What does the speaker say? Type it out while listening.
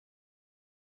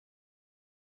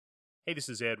Hey, this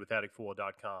is Ed with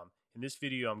AtticFoil.com. In this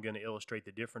video, I'm going to illustrate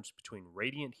the difference between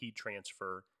radiant heat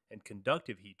transfer and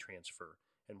conductive heat transfer,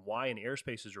 and why an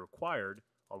airspace is required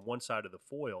on one side of the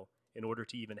foil in order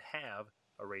to even have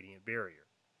a radiant barrier.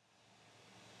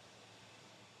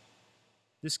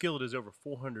 This skillet is over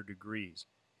 400 degrees,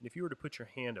 and if you were to put your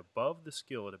hand above the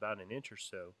skillet about an inch or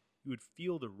so, you would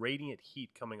feel the radiant heat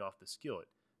coming off the skillet.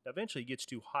 Now eventually it gets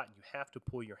too hot and you have to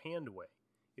pull your hand away.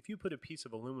 If you put a piece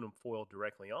of aluminum foil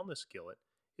directly on the skillet,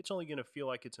 it's only going to feel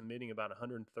like it's emitting about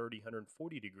 130,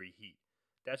 140 degree heat.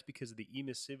 That's because of the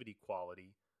emissivity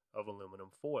quality of aluminum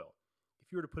foil.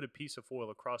 If you were to put a piece of foil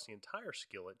across the entire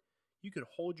skillet, you could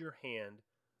hold your hand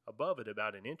above it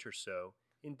about an inch or so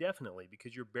indefinitely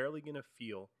because you're barely going to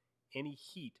feel any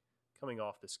heat coming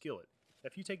off the skillet. Now,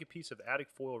 if you take a piece of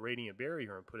AtticFoil radiant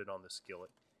barrier and put it on the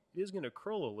skillet, it is going to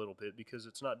curl a little bit because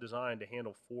it's not designed to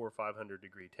handle 400 or 500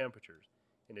 degree temperatures.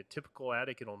 In a typical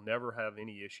attic, it'll never have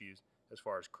any issues as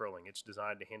far as curling. It's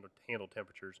designed to handle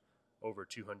temperatures over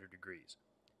 200 degrees.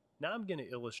 Now I'm going to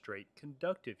illustrate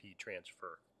conductive heat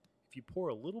transfer. If you pour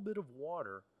a little bit of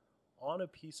water on a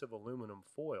piece of aluminum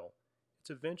foil, it's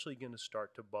eventually going to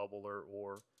start to bubble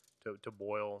or to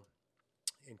boil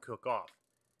and cook off.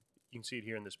 You can see it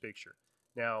here in this picture.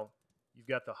 Now, you've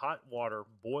got the hot water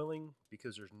boiling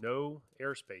because there's no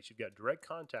airspace. You've got direct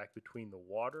contact between the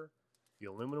water, the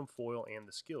aluminum foil, and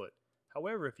the skillet.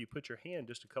 However, if you put your hand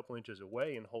just a couple inches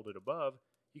away and hold it above,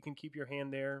 you can keep your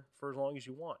hand there for as long as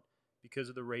you want because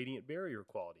of the radiant barrier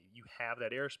quality. You have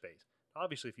that airspace.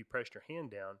 Obviously, if you pressed your hand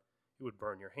down, it would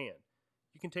burn your hand.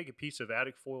 You can take a piece of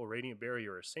AtticFoil radiant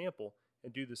barrier or a sample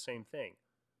and do the same thing.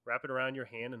 Wrap it around your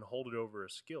hand and hold it over a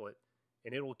skillet,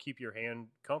 and it will keep your hand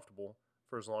comfortable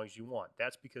for as long as you want.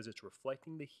 That's because it's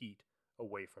reflecting the heat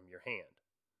away from your hand.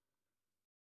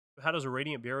 How does a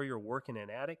radiant barrier work in an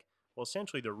attic? Well,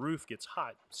 essentially the roof gets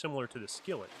hot, similar to the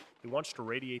skillet. It wants to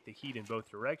radiate the heat in both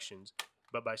directions,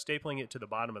 but by stapling it to the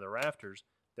bottom of the rafters,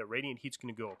 that radiant heat's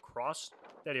going to go across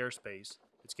that airspace.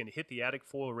 It's going to hit the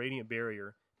AtticFoil radiant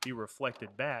barrier, be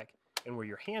reflected back, and where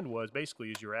your hand was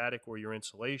basically is your attic or your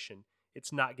insulation.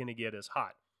 It's not going to get as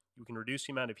hot. You can reduce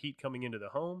the amount of heat coming into the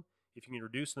home. If you can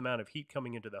reduce the amount of heat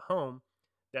coming into the home,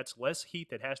 that's less heat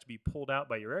that has to be pulled out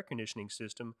by your air conditioning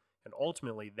system, and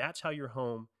ultimately that's how your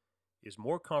home is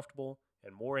more comfortable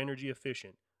and more energy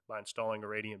efficient by installing a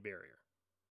radiant barrier.